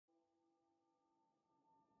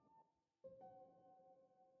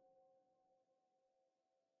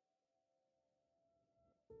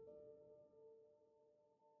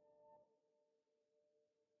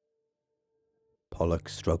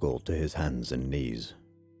Pollux struggled to his hands and knees.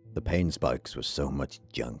 The pain spikes were so much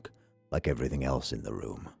junk, like everything else in the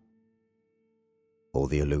room. All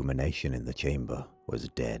the illumination in the chamber was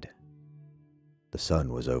dead. The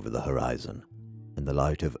sun was over the horizon, and the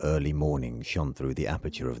light of early morning shone through the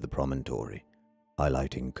aperture of the promontory,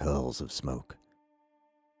 highlighting curls of smoke.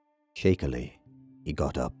 Shakily, he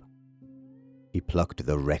got up. He plucked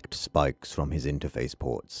the wrecked spikes from his interface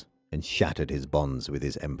ports and shattered his bonds with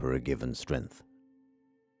his Emperor-given strength.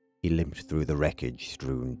 He limped through the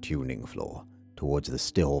wreckage-strewn tuning floor towards the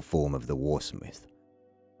still form of the warsmith,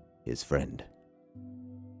 his friend.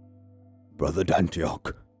 "Brother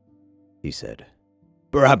Dantioch," he said.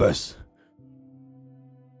 "𝗟𝗶𝗶𝗀𝗀."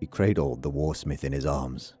 He cradled the warsmith in his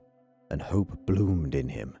arms, and hope bloomed in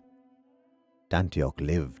him. Dantioch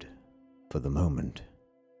lived, for the moment.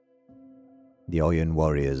 The Iron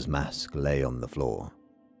Warrior's mask lay on the floor,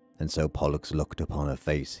 and so Pollux looked upon a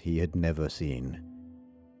face he had never seen.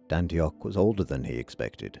 Dantioch was older than he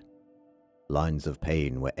expected. Lines of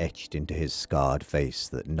pain were etched into his scarred face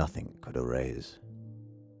that nothing could erase.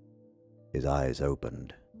 His eyes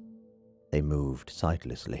opened. They moved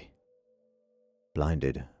sightlessly,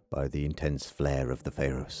 blinded by the intense flare of the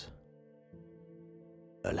Pharos.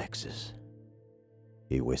 "Alexis,"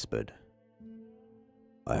 he whispered.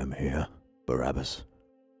 "I am here, 𝗟𝗶𝗀𝗀𝗀."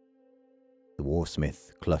 The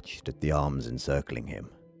warsmith clutched at the arms encircling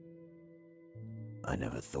him. "I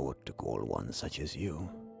never thought to call one such as you,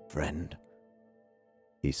 friend."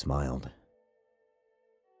 He smiled.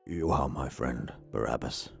 "You are my friend,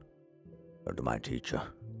 𝗟𝗶𝗀𝗀𝗀, and my teacher.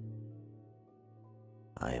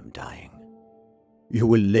 I am dying." "You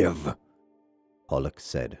will live," Pollux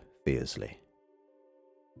said fiercely.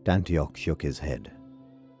 Dantioch shook his head.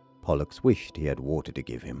 Pollux wished he had water to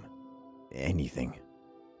give him. Anything.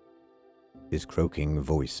 His croaking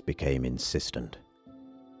voice became insistent.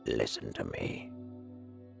 "Listen to me.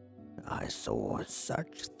 I saw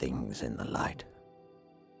such things in the light.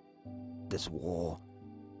 This war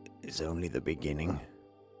is only the beginning."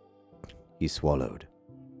 He swallowed,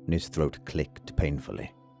 and his throat clicked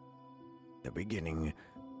painfully. "The beginning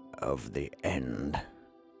of the end."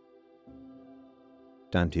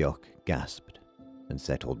 Dantioch gasped and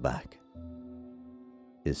settled back,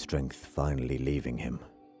 his strength finally leaving him.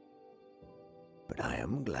 "But I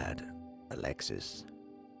am glad, Alexis.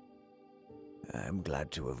 I am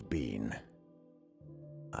glad to have been.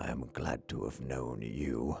 I am glad to have known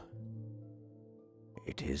you.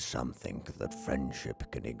 It is something that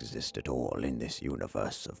friendship can exist at all in this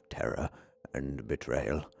universe of terror and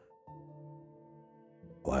betrayal.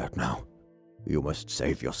 Quiet now. You must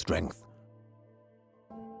save your strength."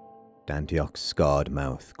 Dantioch's scarred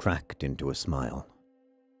mouth cracked into a smile.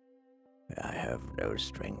 "I have no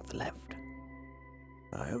strength left.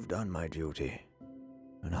 I have done my duty,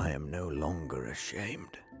 and I am no longer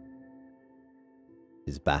ashamed."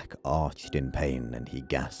 His back arched in pain, and he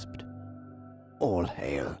gasped. "All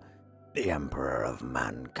hail the Emperor of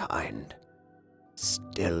mankind,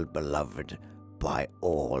 still beloved by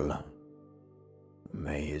all.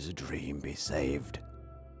 May his dream be saved,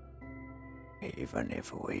 even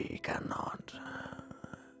if we cannot."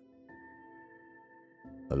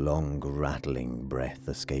 A long, rattling breath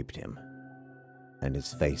escaped him, and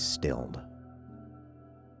his face stilled.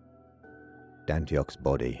 Dantioch's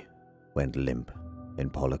body went limp in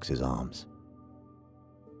Pollux's arms.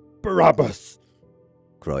 "𝗟𝗶𝗀𝗀𝗀,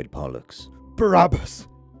 cried Pollux. 𝗟𝗶𝗶𝗀𝗀,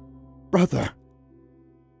 brother."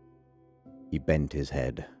 He bent his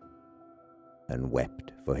head and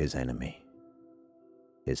wept for his enemy,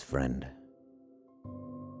 his friend.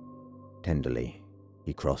 Tenderly,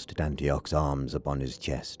 he crossed Dantioch's arms upon his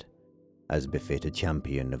chest, as befit a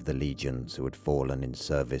champion of the legions who had fallen in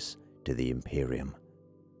service to the Imperium.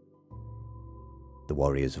 The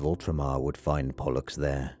warriors of Ultramar would find Pollux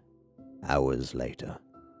there, hours later,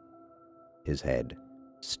 his head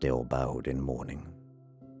still bowed in mourning.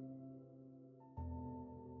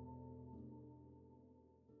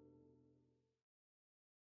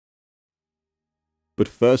 But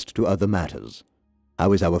first to other matters.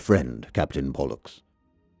 How is our friend, Captain Pollux?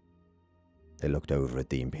 They looked over at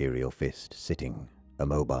the Imperial Fist, sitting,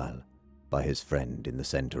 immobile, by his friend in the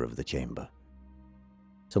center of the chamber.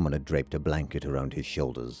 Someone had draped a blanket around his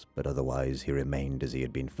shoulders, but otherwise he remained as he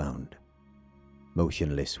had been found,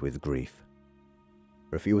 motionless with grief,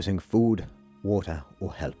 refusing food, water,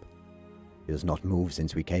 or help. He does not move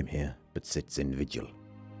since we came here, but sits in vigil.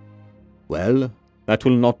 "Well, that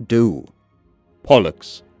will not do.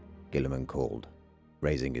 Pollux," Guilliman called,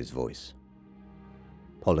 raising his voice.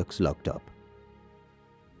 Pollux looked up.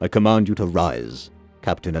 "I command you to rise,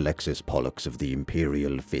 Captain Alexis Pollux of the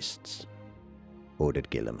Imperial Fists," ordered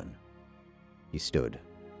Guilliman. He stood,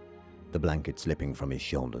 the blanket slipping from his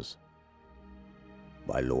shoulders.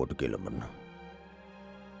 "My Lord 𝗟𝗻𝗂,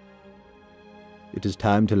 it is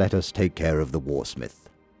time to let us take care of the warsmith.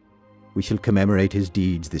 We shall commemorate his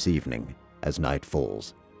deeds this evening, as night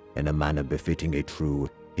falls, in a manner befitting a true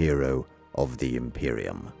hero of the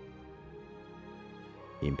Imperium."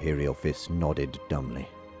 The Imperial Fist nodded dumbly.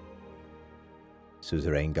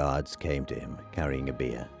 Suzerain guards came to him, carrying a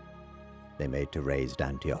bier. They made to raise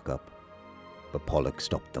Dantioch up, but Pollux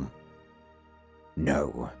stopped them.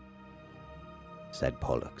 "No," said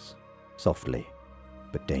Pollux, softly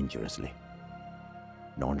but dangerously.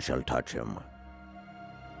 "None shall touch him.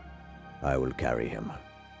 I will carry him,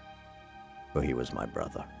 for he was my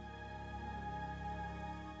brother."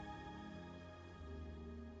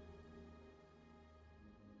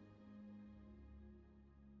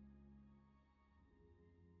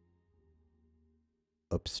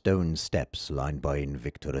 Up stone steps lined by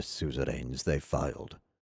invictorous suzerains they filed,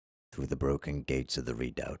 through the broken gates of the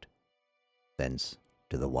redoubt, thence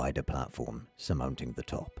to the wider platform surmounting the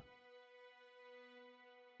top.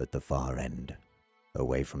 At the far end,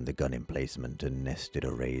 away from the gun emplacement and nested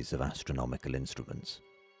arrays of astronomical instruments,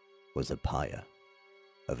 was a pyre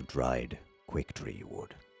of dried quick-tree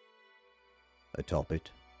wood. Atop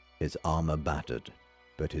it, his armor battered,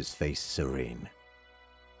 but his face serene,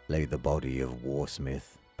 lay the body of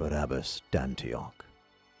warsmith 𝗟𝗶𝗶𝗀𝗀 Dantioch.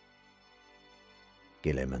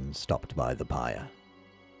 𝗟𝗻𝗂 stopped by the pyre,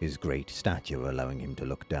 his great stature allowing him to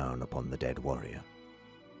look down upon the dead warrior.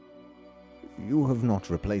 "You have not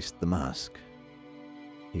replaced the mask,"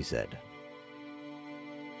 he said.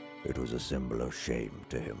 "It was a symbol of shame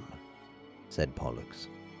to him," said Pollux.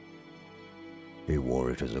 "He wore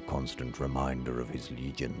it as a constant reminder of his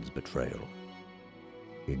legion's betrayal.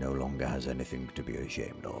 He no longer has anything to be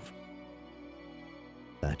ashamed of."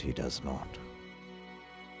 "That he does not."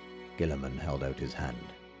 𝗟𝗻𝗂 held out his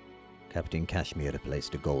hand. Captain 𝗘𝗾𝗂𝗶𝗽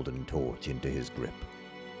placed a golden torch into his grip,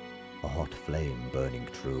 a hot flame burning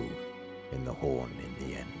true in the horn in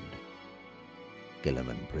the end.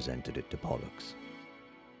 𝗟𝗻𝗂 presented it to Pollux.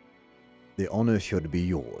 "The honor should be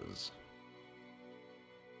yours."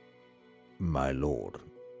 "My lord,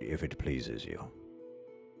 if it pleases you.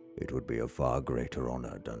 It would be a far greater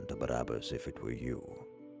honor done to Barabbas if it were you,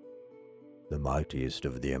 the mightiest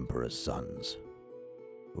of the Emperor's sons,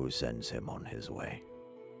 who sends him on his way."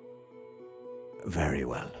 "Very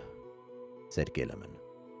well," said 𝗟𝗻𝗂,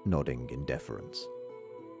 nodding in deference.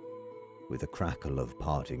 With a crackle of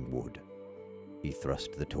parting wood, he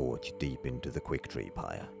thrust the torch deep into the quick-tree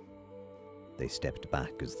pyre. They stepped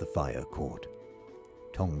back as the fire caught.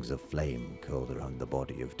 Tongues of flame curled around the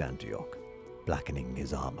body of Dantioch, blackening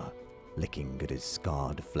his armor, licking at his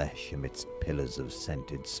scarred flesh amidst pillars of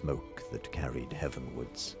scented smoke that carried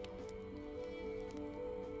heavenwards.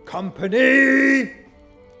 "Company!"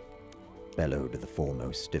 bellowed the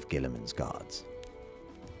foremost of 𝗟𝗻𝗂's guards.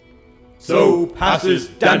 "So passes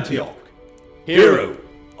Dantioch, hero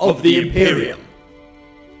of the Imperium!"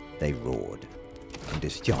 They roared and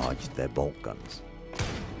discharged their bolt guns.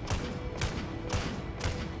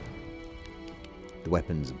 The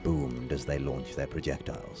weapons boomed as they launched their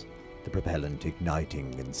projectiles, the propellant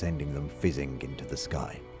igniting and sending them fizzing into the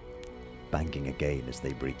sky, banging again as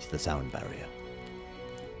they breached the sound barrier.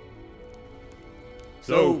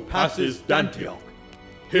 "So passes Dantioch,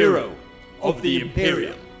 hero of the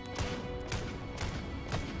Imperium!"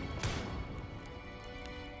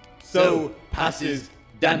 "So passes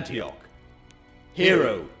Dantioch,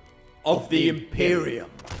 hero of the Imperium!"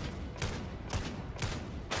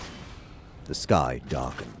 The sky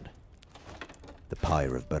darkened. The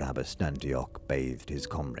pyre of 𝗟𝗶𝗶𝗀𝗀 Dantioch bathed his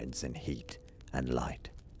comrades in heat and light.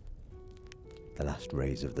 The last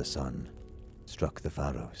rays of the sun struck the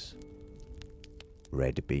Pharos,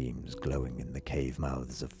 red beams glowing in the cave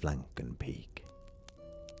mouths of flank and peak.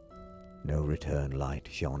 No return light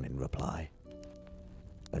shone in reply,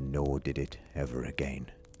 and nor did it ever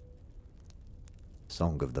again.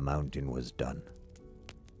 Song of the Mountain was done,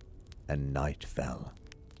 and night fell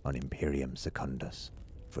on Imperium Secundus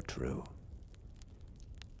for true.